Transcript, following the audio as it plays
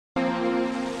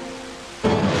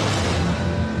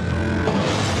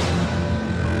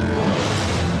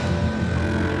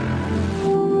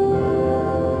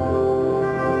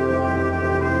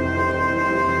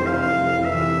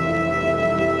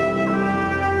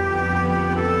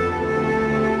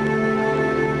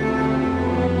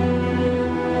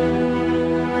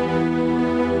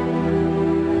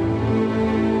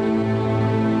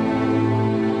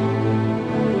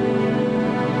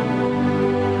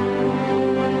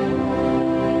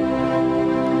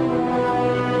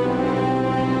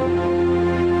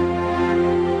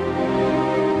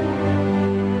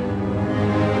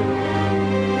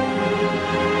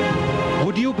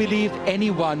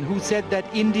one who said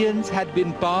that Indians had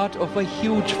been part of a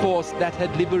huge force that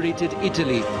had liberated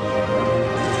Italy,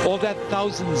 or that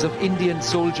thousands of Indian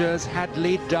soldiers had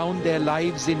laid down their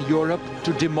lives in Europe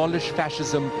to demolish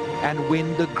fascism and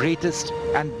win the greatest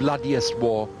and bloodiest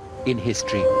war in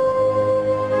history.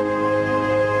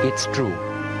 It's true,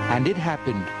 and it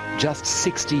happened just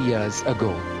 60 years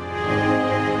ago.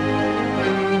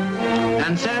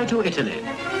 And so to Italy,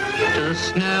 to the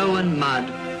snow and mud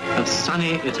of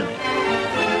sunny Italy.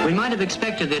 We might have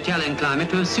expected the Italian climate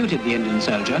to have suited the Indian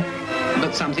soldier,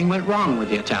 but something went wrong with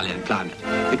the Italian climate.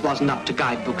 It wasn't up to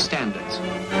guidebook standards.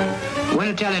 When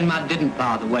Italian mud didn't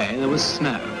bar the way, there was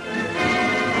snow.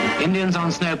 Indians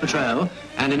on snow patrol,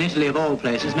 and in Italy of all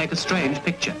places, make a strange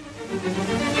picture.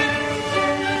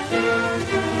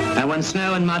 And when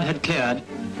snow and mud had cleared,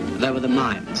 there were the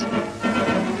mines.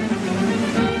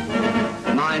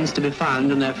 Mines to be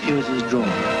found and their fuses drawn.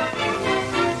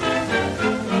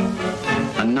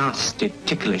 A nasty,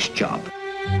 ticklish job.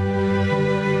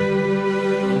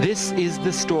 This is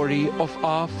the story of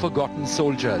our forgotten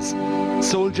soldiers.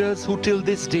 Soldiers who till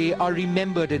this day are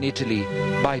remembered in Italy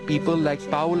by people like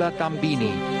Paola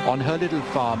Tambini on her little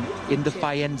farm in the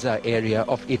Faenza area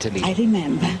of Italy. I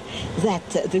remember that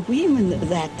the women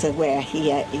that were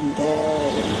here in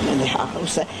the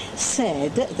house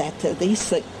said that these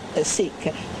sick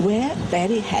were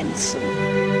very handsome.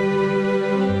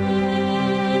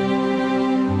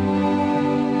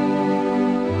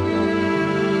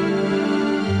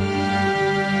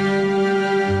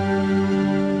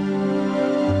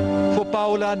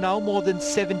 Paola, now more than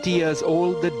 70 years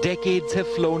old, the decades have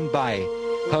flown by.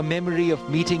 Her memory of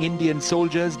meeting Indian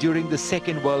soldiers during the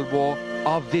Second World War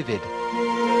are vivid.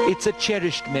 It's a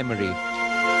cherished memory.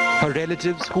 Her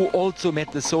relatives, who also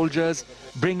met the soldiers,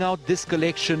 bring out this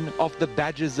collection of the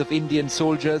badges of Indian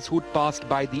soldiers who'd passed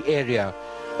by the area,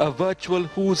 a virtual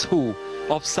who's who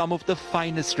of some of the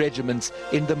finest regiments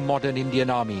in the modern Indian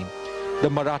Army. The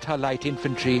Maratha Light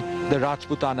Infantry, the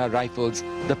Rajputana Rifles,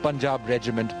 the Punjab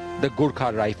Regiment, the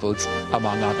Gurkha Rifles,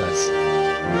 among others.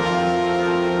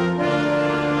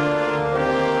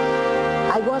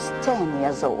 I was 10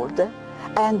 years old,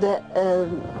 and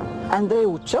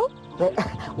Andreuccio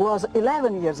was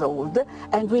 11 years old,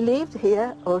 and we lived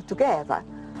here all together.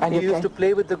 And you used to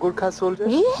play with the Gurkha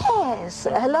soldiers? Yes,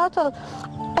 a lot of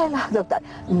that.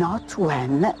 Not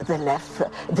when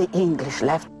the English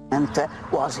lieutenant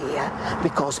was here,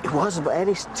 because it was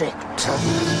very strict.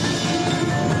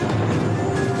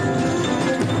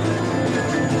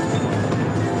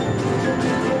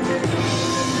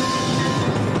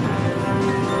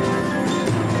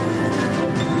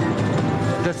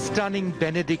 The stunning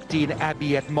Benedictine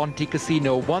Abbey at Monte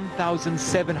Cassino,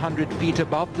 1,700 feet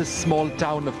above the small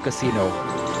town of Cassino.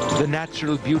 The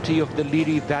natural beauty of the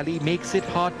Liri Valley makes it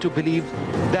hard to believe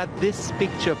that this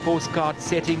picture postcard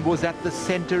setting was at the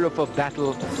center of a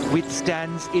battle which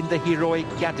stands in the heroic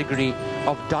category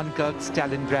of Dunkirk,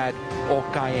 Stalingrad or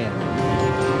Cayenne.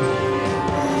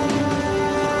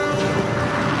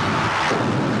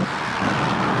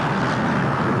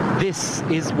 This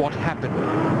is what happened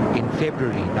in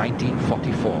February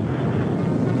 1944.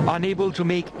 Unable to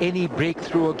make any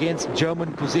breakthrough against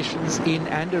German positions in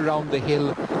and around the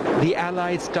hill, the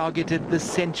Allies targeted the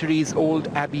centuries-old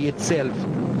abbey itself.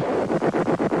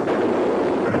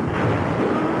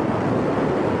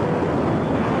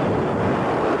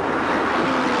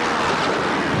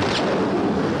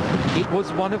 It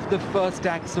was one of the first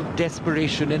acts of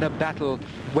desperation in a battle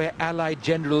where Allied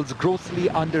generals grossly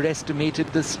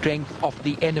underestimated the strength of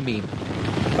the enemy.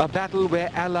 A battle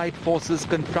where Allied forces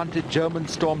confronted German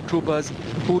stormtroopers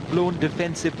who'd blown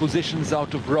defensive positions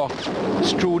out of rock,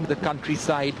 strewn the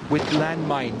countryside with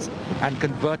landmines, and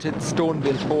converted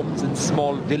stone-built homes and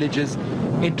small villages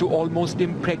into almost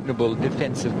impregnable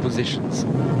defensive positions.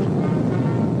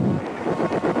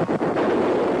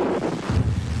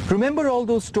 Remember all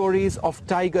those stories of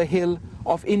Tiger Hill,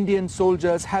 of Indian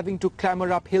soldiers having to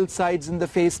clamber up hillsides in the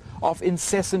face of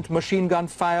incessant machine gun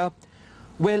fire?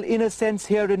 Well, in a sense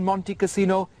here in Monte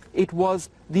Cassino, it was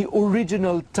the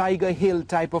original Tiger Hill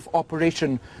type of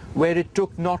operation, where it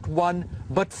took not one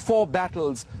but 4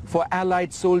 battles for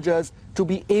Allied soldiers to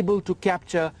be able to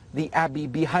capture the abbey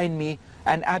behind me,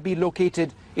 an abbey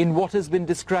located in what has been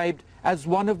described as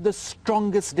one of the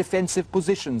strongest defensive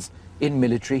positions in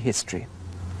military history.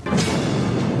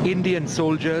 Indian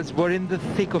soldiers were in the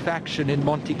thick of action in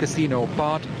Monte Cassino,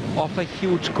 part of a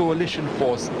huge coalition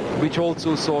force which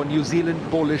also saw New Zealand,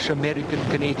 Polish, American,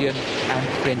 Canadian and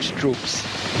French troops.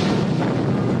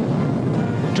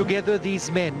 Together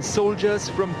these men, soldiers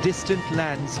from distant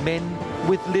lands, men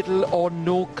with little or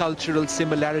no cultural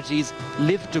similarities,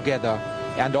 lived together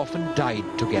and often died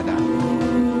together.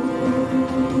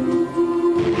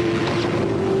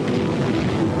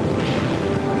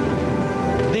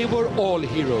 They were all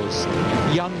heroes,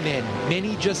 young men,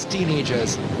 many just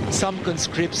teenagers, some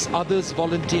conscripts, others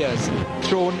volunteers,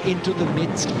 thrown into the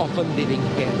midst of a living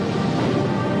hell.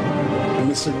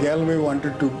 Mr. Galloway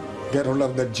wanted to get hold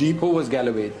of that jeep. Who was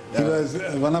Galloway? He was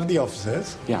one of the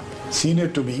officers, senior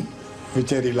to me,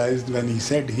 which I realized when he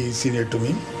said he is senior to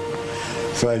me.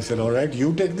 So I said, all right,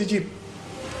 you take the jeep.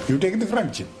 You take the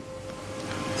front jeep.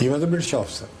 He was a British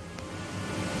officer.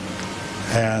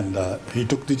 And he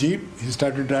took the jeep, he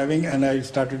started driving, and I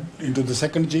started into the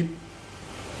second jeep.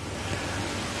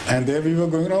 And there we were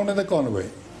going around in the convoy.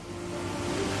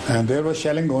 And there was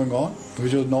shelling going on,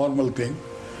 which was a normal thing.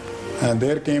 And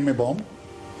there came a bomb,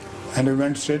 and we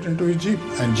went straight into his jeep.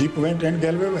 And jeep went and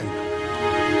Galloway went.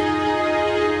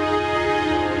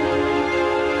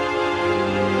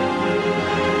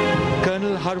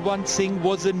 Colonel Harwant Singh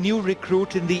was a new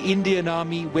recruit in the Indian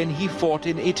Army when he fought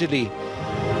in Italy.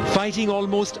 Fighting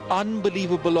almost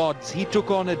unbelievable odds, he took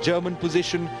on a German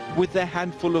position with a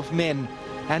handful of men,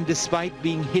 and despite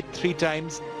being hit 3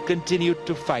 times, continued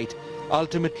to fight,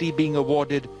 ultimately being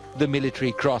awarded the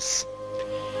Military Cross.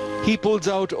 He pulls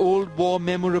out old war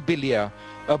memorabilia,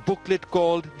 a booklet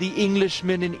called The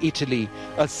Englishman in Italy,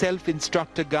 a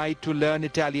self-instructor guide to learn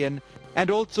Italian, and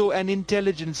also an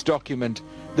intelligence document,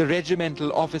 the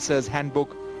Regimental Officer's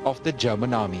Handbook of the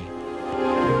German Army.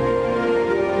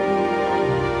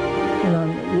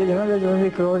 When we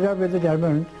closed up with the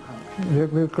Germans,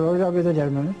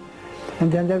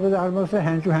 and then there was almost a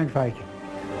hand-to-hand fight.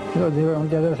 So they were on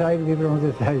the other side, we were on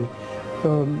this side.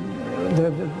 So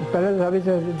the fellows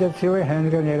obviously just threw a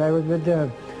hand grenade. I was with the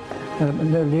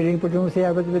leading platoon, say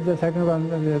I was with the second one.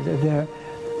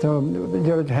 So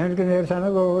the hand grenade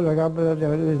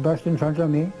was burst in front of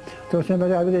me. So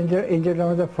I was injured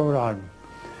on the forearm.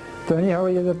 So anyhow,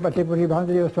 the patti puri band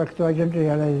li us waqt, so I didn't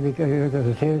realize because it was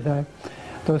a serious side.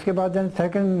 तो उसके बाद then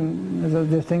second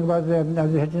this thing was as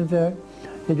Hitchens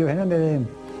ये जो है ना मेरे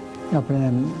अपने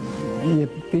ये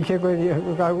पीछे कोई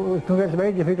क्योंकि it's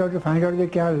very difficult to find out कि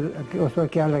क्या उस पर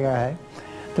क्या लगा है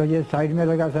तो ये साइड में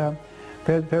लगा था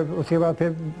फिर उसके बाद फिर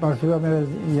परसुआ मेरे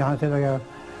यहाँ से लगा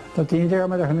तो 3 जगह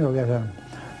में जख्मी हो गया था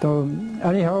तो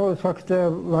anyhow उस वक्त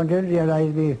one didn't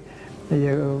realize भी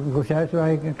ये गुस्सा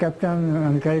हुआ captain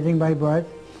encouraging my boys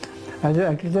and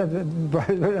actually the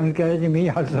boys were encouraging me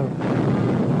also.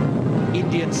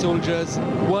 Indian soldiers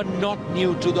were not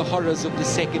new to the horrors of the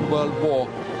Second World War,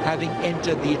 having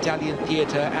entered the Italian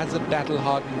theatre as a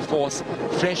battle-hardened force,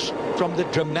 fresh from the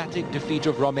dramatic defeat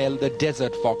of Rommel, the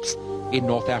Desert Fox, in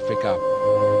North Africa.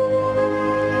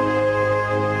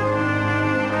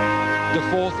 The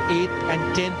 4th, 8th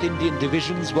and 10th Indian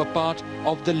Divisions were part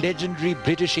of the legendary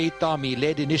British 8th Army,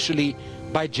 led initially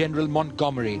by General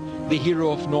Montgomery, the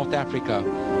hero of North Africa,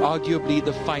 arguably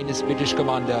the finest British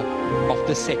commander of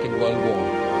the Second World War.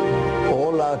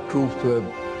 All our troops were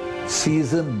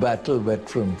seasoned battle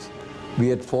veterans. We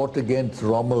had fought against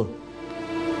Rommel,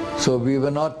 so we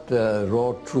were not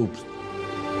raw troops.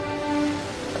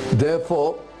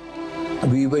 Therefore,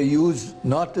 we were used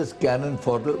not as cannon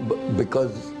fodder, but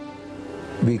because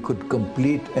we could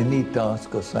complete any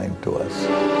task assigned to us.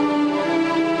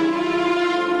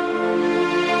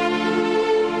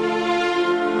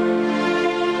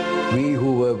 We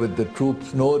who were with the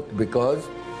troops know it because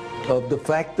of the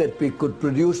fact that we could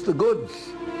produce the goods.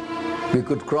 We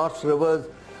could cross rivers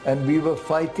and we were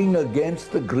fighting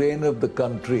against the grain of the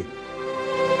country.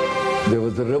 There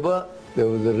was a river, there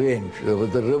was a range. There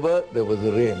was a river, there was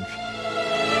a range.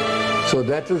 So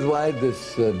that is why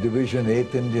this division,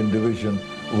 8th Indian Division,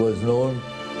 was known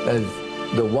as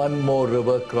the One More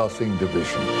River Crossing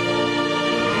Division.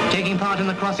 Taking part in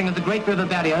the crossing of the great river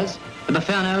barriers, the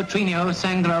Baferno, Trinio,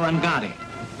 Sangro and Gari.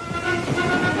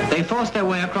 They forced their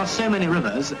way across so many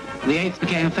rivers, the 8th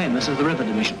became famous as the River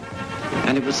Division.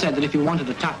 And it was said that if you wanted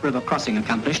a tough river crossing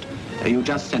accomplished, you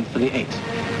just sent for the 8th.